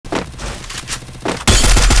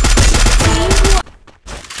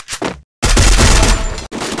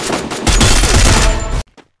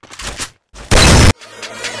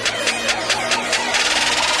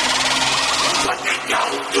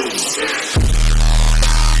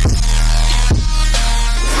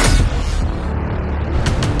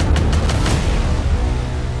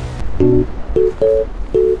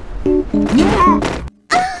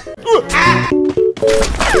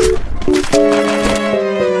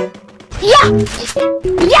Iya.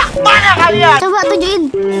 Iya. Mana kalian? Coba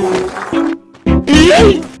tunjukin.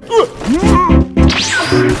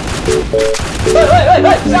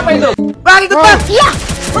 Siapa itu? Bang, ikut bang. Iya.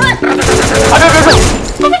 Aduh.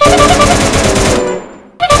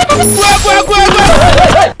 Gua.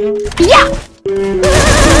 Iya.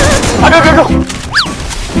 Aduh.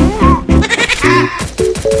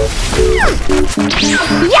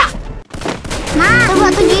 Iya. Nah, coba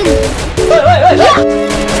tunjukin. Iya.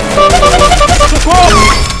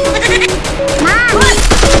 Nah.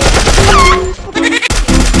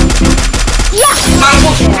 Iya.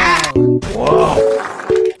 Mampus. Wow.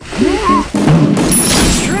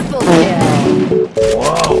 Triple kill.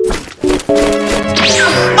 Wow.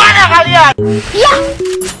 Mana kalian? Iya.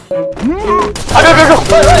 Aduh.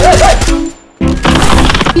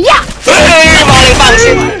 Iya. Paling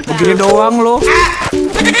pangsit. Begini doang lo.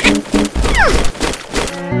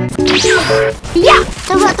 Iya.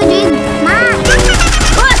 Coba tunjukin. Nah.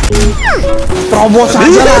 Terobos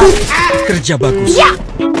aja lah. Kerja bagus. Iya.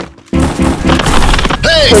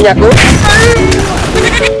 Punyaku.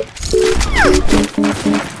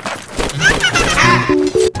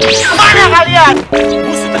 Mana kalian?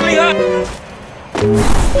 Musuh terlihat.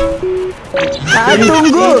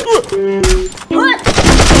 Tunggu.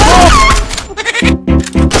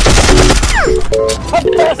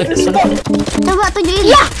 Coba tunjukin.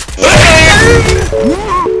 Iya.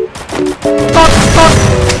 Tot.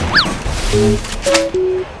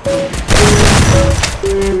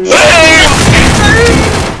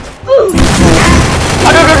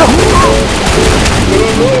 Aduh.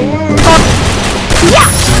 Tot. Iya.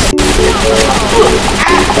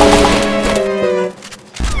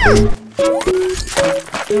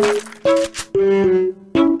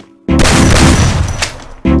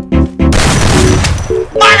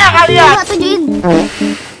 Mana kalian? Coba tunjukin.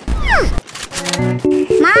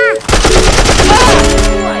 Nah.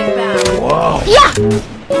 Wow. Iya.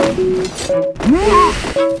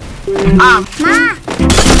 Ah. Nah.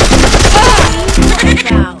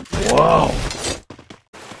 Wow.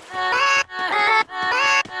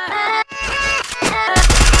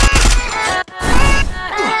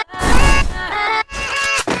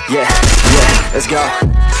 Yeah, let's go.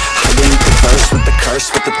 I ain't the first with the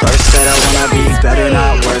curse, with the thirst that I wanna be better,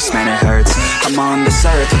 not worse, man it hurts. I'm on this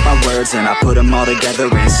earth with my words and I put them all together,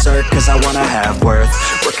 insert, cause I wanna have worth.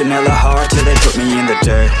 Working hella hard till they put me in the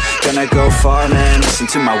dirt. Gonna go far, man, listen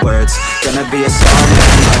to my words. Gonna be a star,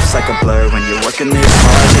 man, life's like a blur. When you're working this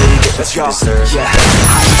hard, till you get what you deserve. Yeah,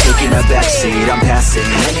 I'm taking a backseat, I'm passing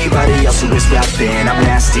anybody else who is rapping, I'm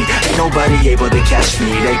nasty. Ain't nobody able to catch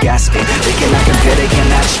me, they gasping. They cannot compare, they can't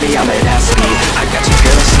match me, I'm at half speed. I got your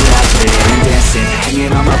girl, she laughing and dancing,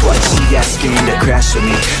 hanging on my butt, she asking to crash with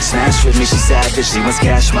me. Smash with me, she savage, she wants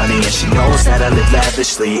cash money, and she knows that I live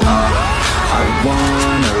lavishly. I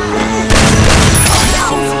wanna live, I'm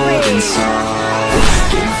cold inside.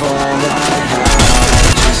 Give all I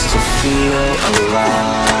have just to feel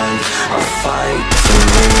alive. I fight to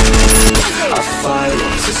live, I fight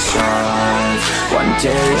to strive. One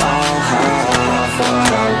day I'll have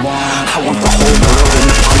what I want. I want the whole world in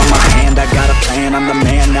the palm of my hand. I got a plan, I'm the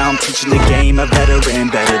man. Now I'm teaching the game, a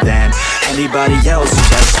veteran, better than anybody else who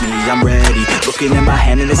tests me. I'm ready, looking in my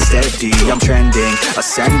hand and it's steady. I'm trending,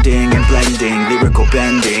 ascending and blending, lyrical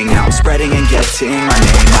bending. Now I'm spreading and getting my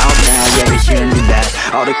name out now. Yeah, they hear me that.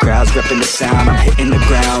 All the crowds repping the sound. I'm hitting the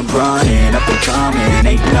ground, running, up and coming.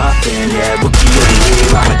 Ain't nothing, yeah, rookie of the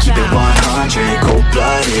year. I'ma keep it 100,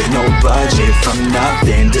 cold-blooded, no budget. From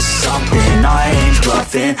nothing to something, I ain't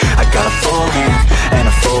bluffing. I got a full hand and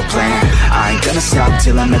a full plan. I ain't gonna stop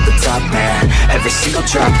till I'm at the top, man. Every single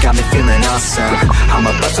drop got me feeling awesome. I'm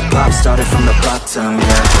about to pop, started from the bottom,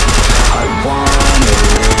 yeah. I wanna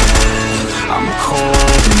live, I'm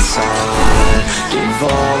cold inside. Give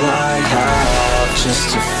all I have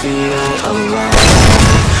just to feel alive.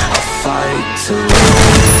 I fight to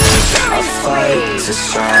live, I fight to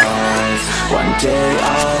strive. One day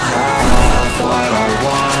I'll have what I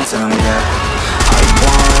want, yeah. I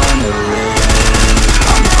wanna live,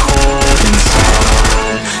 I'm cold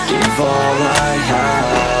inside. Give all I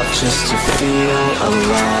have just to feel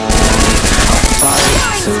alive. I fight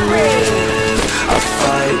to live, I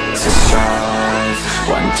fight to strive.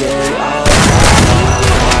 One day I'll have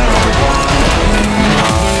what I want.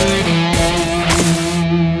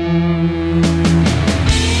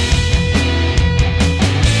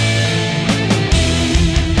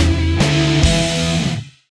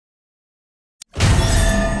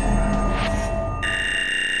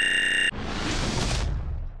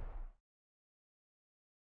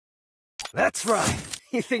 That's right.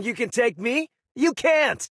 You think you can take me? You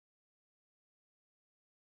can't!